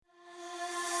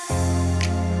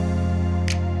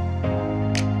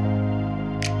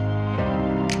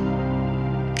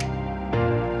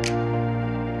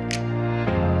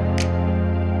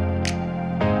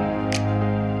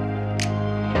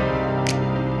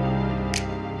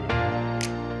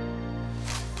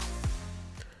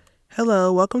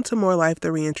Hello, welcome to More Life,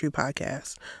 the Reentry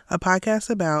Podcast, a podcast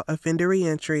about offender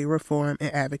reentry, reform,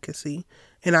 and advocacy.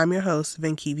 And I'm your host,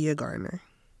 Vankivia Gardner.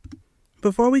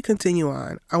 Before we continue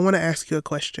on, I want to ask you a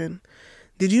question.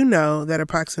 Did you know that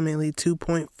approximately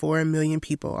 2.4 million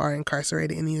people are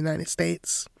incarcerated in the United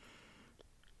States?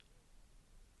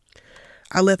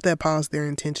 I left that pause there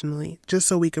intentionally, just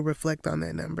so we could reflect on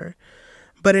that number.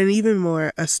 But an even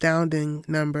more astounding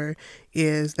number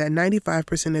is that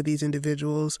 95% of these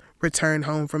individuals return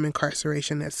home from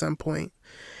incarceration at some point.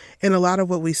 And a lot of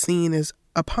what we've seen is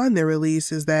upon their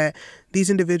release is that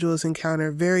these individuals encounter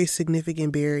very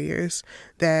significant barriers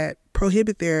that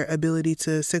prohibit their ability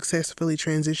to successfully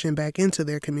transition back into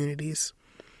their communities.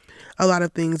 A lot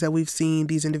of things that we've seen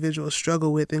these individuals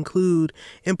struggle with include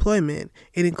employment.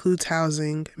 It includes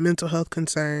housing, mental health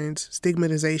concerns,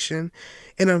 stigmatization,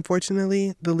 and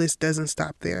unfortunately, the list doesn't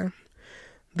stop there.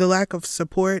 The lack of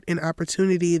support and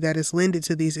opportunity that is lended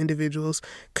to these individuals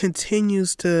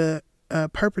continues to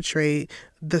perpetrate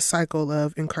the cycle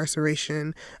of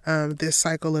incarceration, this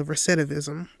cycle of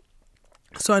recidivism.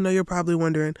 So I know you're probably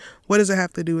wondering, what does it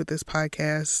have to do with this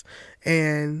podcast,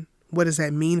 and what does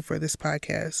that mean for this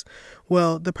podcast?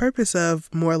 Well, the purpose of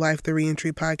More Life, the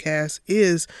Reentry Podcast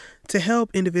is to help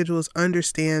individuals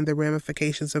understand the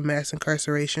ramifications of mass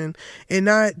incarceration and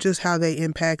not just how they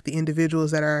impact the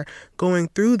individuals that are going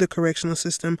through the correctional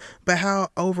system, but how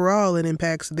overall it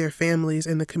impacts their families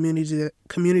and the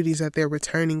communities that they're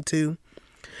returning to.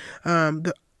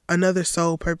 Another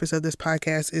sole purpose of this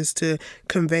podcast is to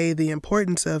convey the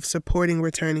importance of supporting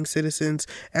returning citizens,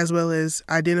 as well as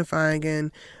identifying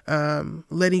and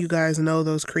letting you guys know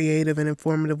those creative and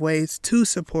informative ways to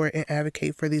support and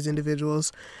advocate for these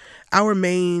individuals. Our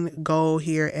main goal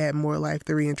here at More Life,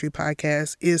 the Reentry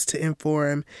Podcast is to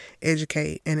inform,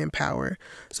 educate, and empower.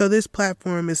 So this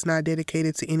platform is not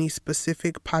dedicated to any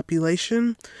specific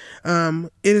population. It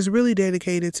is really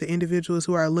dedicated to individuals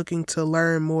who are looking to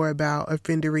learn more about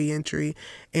offender reentry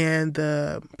and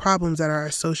the problems that are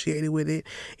associated with it.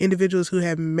 Individuals who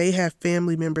may have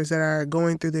family members that are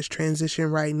going through this transition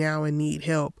right now and need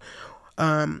help.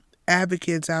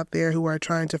 Advocates out there who are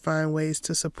trying to find ways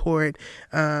to support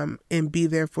and be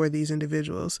there for these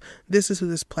individuals. This is who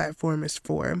this platform is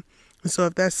for. So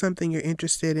if that's something you're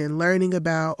interested in learning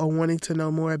about or wanting to know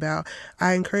more about,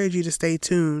 I encourage you to stay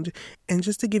tuned. And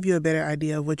just to give you a better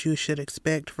idea of what you should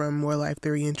expect from More Life,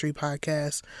 the Reentry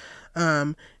Podcast,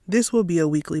 this will be a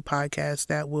weekly podcast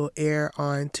that will air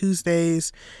on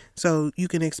Tuesdays. So you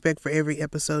can expect for every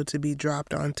episode to be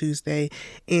dropped on Tuesday.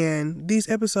 And these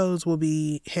episodes will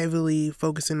be heavily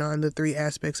focusing on the three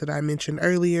aspects that I mentioned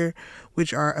earlier,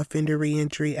 which are offender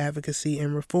reentry, advocacy,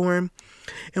 and reform.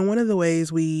 And one of the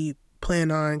ways we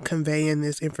plan on conveying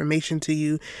this information to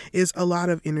you is a lot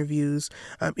of interviews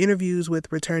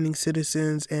with returning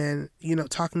citizens and,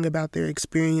 talking about their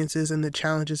experiences and the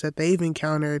challenges that they've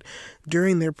encountered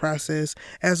during their process,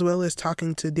 as well as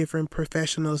talking to different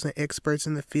professionals and experts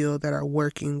in the field that are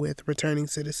working with returning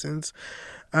citizens.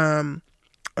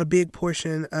 A big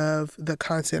portion of the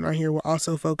content on here will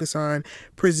also focus on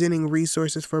presenting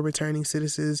resources for returning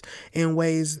citizens in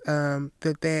ways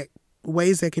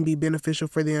that can be beneficial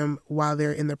for them while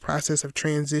they're in the process of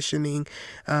transitioning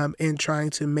and trying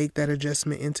to make that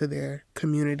adjustment into their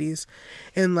communities.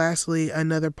 And lastly,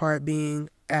 another part being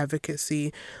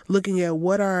advocacy, looking at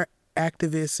what are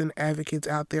activists and advocates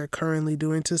out there currently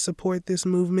doing to support this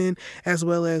movement, as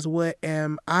well as what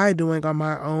am I doing on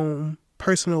my own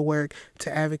personal work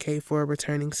to advocate for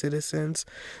returning citizens.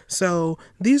 So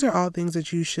these are all things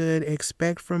that you should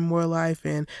expect from More Life,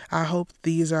 and I hope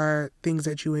these are things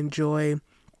that you enjoy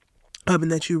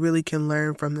and that you really can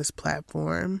learn from this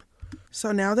platform.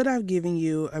 So now that I've given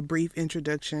you a brief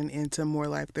introduction into More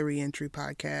Life, the Reentry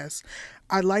Podcast,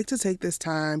 I'd like to take this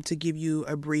time to give you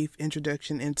a brief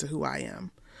introduction into who I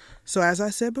am. So as I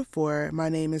said before, my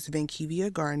name is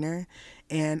Vankivia Gardner,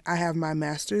 and I have my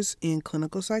master's in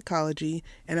clinical psychology,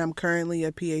 and I'm currently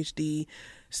a PhD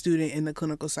student in the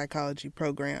clinical psychology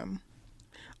program.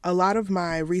 A lot of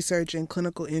my research and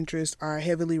clinical interests are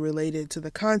heavily related to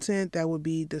the content that will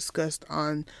be discussed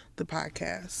on the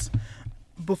podcast.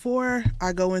 Before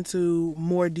I go into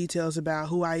more details about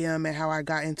who I am and how I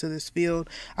got into this field,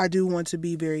 I do want to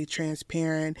be very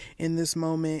transparent in this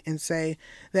moment and say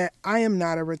that I am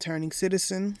not a returning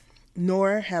citizen,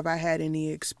 nor have I had any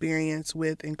experience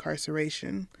with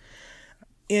incarceration.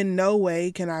 In no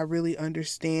way can I really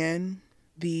understand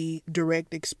the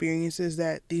direct experiences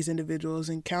that these individuals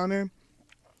encounter,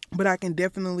 but I can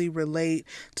definitely relate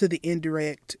to the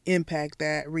indirect impact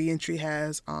that reentry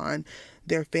has on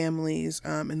their families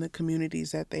and the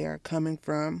communities that they are coming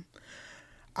from.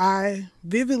 I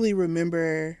vividly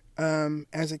remember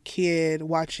as a kid,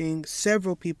 watching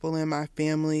several people in my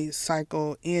family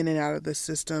cycle in and out of the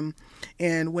system.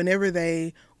 And whenever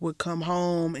they would come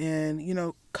home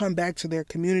and, come back to their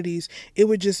communities, it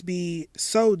would just be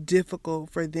so difficult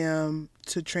for them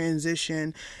to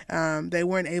transition. They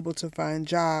weren't able to find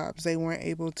jobs. They weren't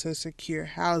able to secure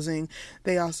housing.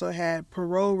 They also had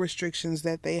parole restrictions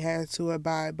that they had to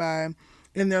abide by.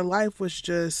 And their life was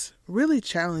just really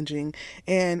challenging.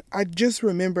 And I just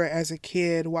remember as a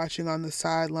kid watching on the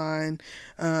sideline,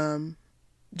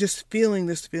 just feeling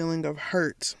this feeling of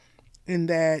hurt. And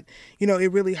that,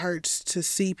 it really hurts to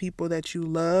see people that you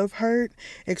love hurt,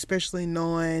 especially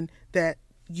knowing that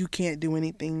you can't do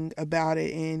anything about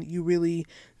it and you really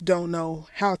don't know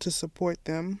how to support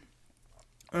them.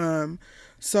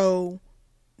 So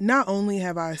not only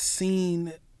have I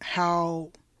seen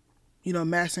how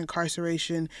mass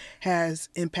incarceration has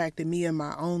impacted me in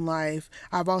my own life,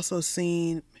 I've also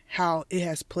seen how it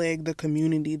has plagued the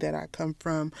community that I come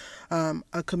from,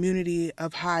 a community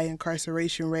of high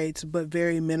incarceration rates, but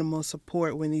very minimal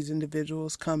support when these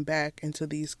individuals come back into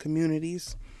these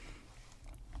communities.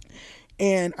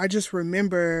 And I just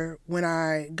remember when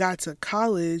I got to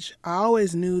college, I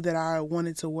always knew that I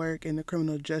wanted to work in the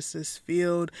criminal justice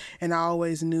field, and I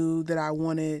always knew that I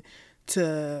wanted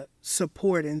to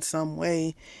support in some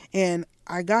way. And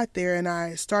I got there and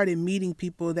I started meeting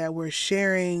people that were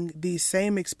sharing these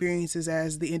same experiences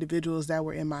as the individuals that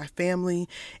were in my family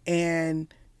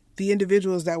and the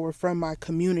individuals that were from my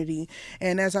community.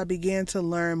 And as I began to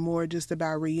learn more just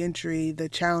about reentry, the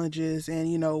challenges, and,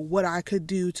 what I could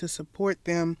do to support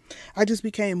them, I just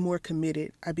became more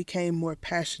committed. I became more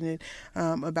passionate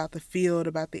about the field,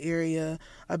 about the area,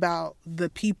 about the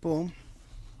people.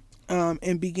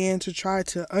 And began to try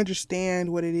to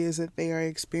understand what it is that they are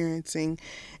experiencing.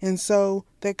 And so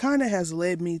that kind of has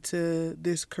led me to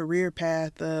this career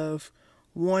path of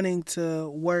wanting to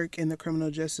work in the criminal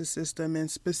justice system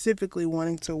and specifically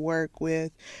wanting to work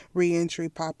with reentry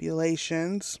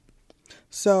populations.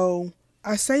 So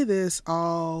I say this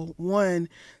all, one,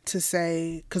 to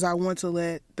say, because I want to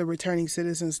let the returning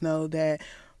citizens know that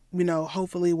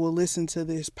hopefully will listen to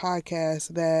this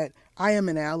podcast, that I am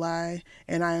an ally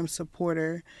and I am a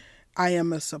supporter.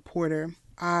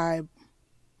 I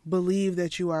believe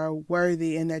that you are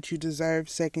worthy and that you deserve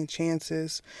second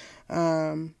chances.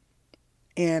 And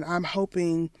I'm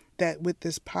hoping that with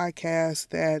this podcast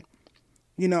that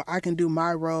I can do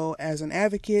my role as an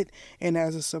advocate and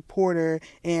as a supporter.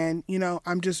 And,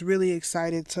 I'm just really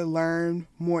excited to learn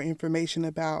more information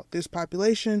about this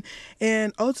population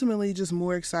and ultimately just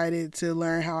more excited to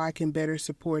learn how I can better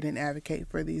support and advocate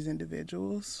for these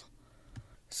individuals.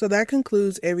 So that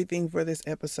concludes everything for this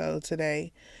episode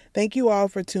today. Thank you all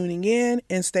for tuning in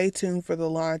and stay tuned for the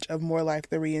launch of More Life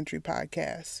the Reentry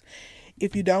podcast.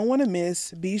 If you don't want to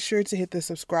miss, be sure to hit the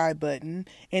subscribe button.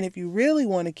 And if you really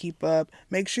want to keep up,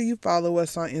 make sure you follow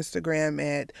us on Instagram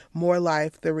at More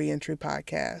Life the Reentry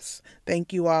podcast.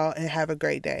 Thank you all and have a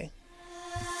great day.